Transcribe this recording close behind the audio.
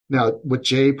Now, what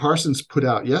Jay Parsons put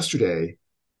out yesterday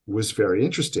was very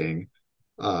interesting.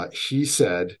 He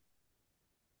said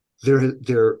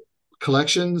their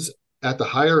collections at the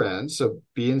higher end, so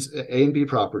A and B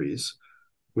properties,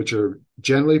 which are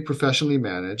generally professionally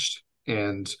managed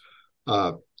and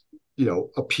uh,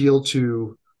 appeal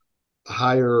to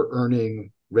higher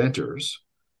earning renters.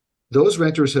 Those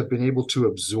renters have been able to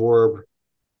absorb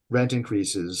rent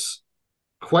increases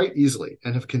quite easily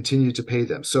and have continued to pay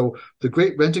them. So the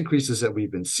great rent increases that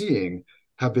we've been seeing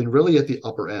have been really at the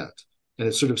upper end, and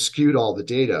it's sort of skewed all the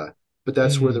data. But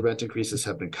that's where the Mm. rent increases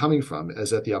have been coming from,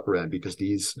 as at the upper end, because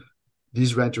these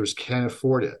renters can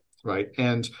afford it, right?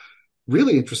 And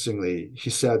really interestingly, he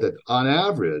said that on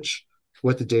average,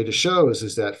 what the data shows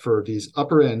is that for these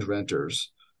upper end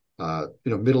renters,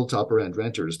 middle to upper end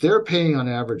renters, they're paying on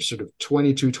average sort of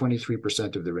 22,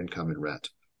 23% of their income in rent,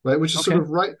 right? Which is sort Okay.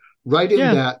 of right in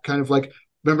Yeah. that kind of like,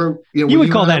 remember, You when would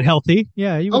you and call I, that healthy.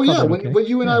 Yeah, you would oh call yeah, that when, okay. when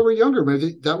you and I Yeah. were younger,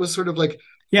 maybe that was sort of like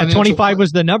Yeah, financial, 25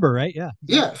 was the number, right? Yeah,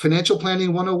 yeah, exactly. financial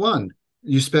planning 101.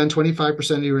 You spend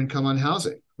 25% of your income on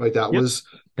housing, right? That Yep. was,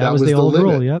 That that was the was the old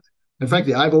rule. limit. Yep. And Hmm.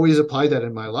 frankly, I've always applied that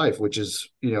in my life, which is,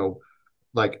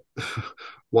 like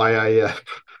why I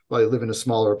live in a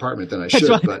smaller apartment than I That's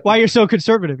should. But why you're so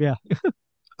conservative. Yeah.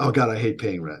 oh God, I hate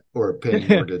paying rent or paying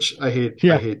mortgage.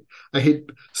 Yeah. I hate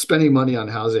spending money on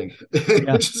housing. It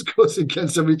Yeah. just goes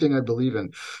against everything I believe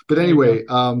in. But There you go.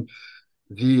 anyway,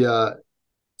 the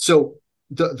so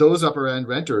those upper end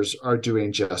renters are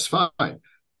doing just fine.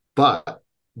 But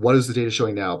what is the data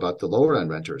showing now about the lower end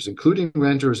renters, including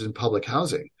renters in public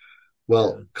housing? Yeah.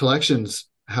 Well, collections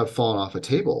have fallen off a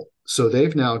table. So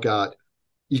they've now got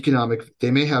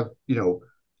they may have,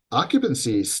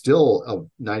 occupancy still of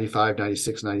 95,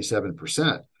 96,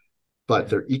 97%, but Yeah.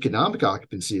 their economic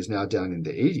occupancy is now down in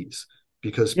the 80s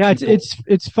because Yeah, it's people, it's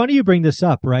it's funny you bring this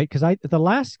up, right? Because I the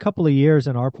last couple of years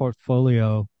in our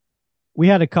portfolio,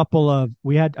 I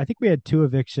think we had two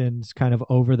evictions kind of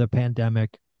over the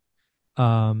pandemic,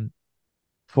 um,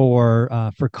 for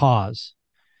cause,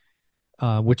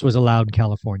 which was allowed in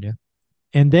California.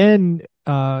 And then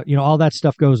all that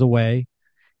stuff goes away.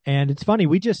 And it's funny,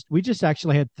 we just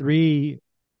actually had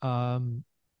um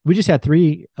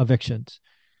three evictions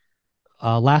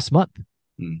last month,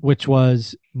 hmm, which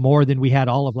was more than we had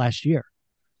all of last year.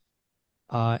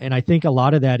 And I think a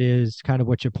lot of that is kind of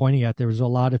what you're pointing at. There was a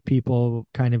lot of people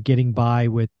kind of getting by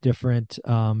with different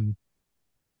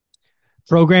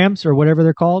programs or whatever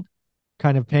they're called,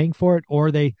 kind of paying for it,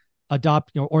 or they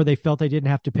or they felt they didn't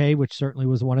have to pay, which certainly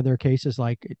was one of their cases.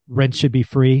 Like rent should be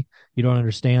free. You don't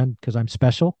understand because I'm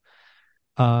special,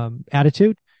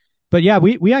 attitude. But yeah,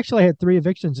 we actually had three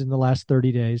evictions in the last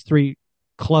 30 days, three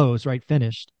closed, right,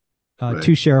 finished, right.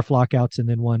 two sheriff lockouts, and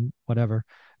then one whatever.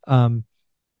 Um,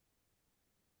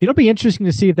 it'll be interesting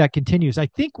to see if that continues. I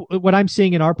think what I'm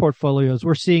seeing in our portfolios,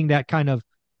 we're seeing that kind of,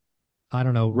 I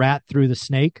don't know, rat through the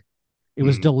snake. It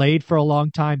was Hmm, delayed for a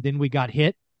long time, then we got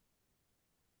hit,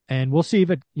 and we'll see if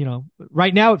it,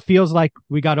 right now it feels like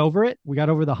we got over it, we got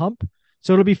over the hump.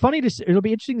 So it'll be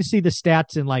interesting to see the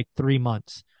stats in like 3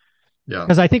 months, yeah.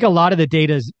 because I think a lot of the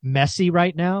data is messy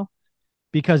right now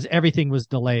because everything was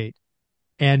delayed.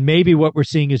 And maybe what we're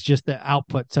seeing is just the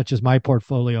output, such as my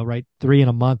portfolio, right? Three in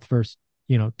a month versus,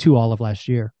 two all of last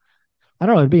year. I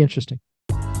don't know. It'd be interesting.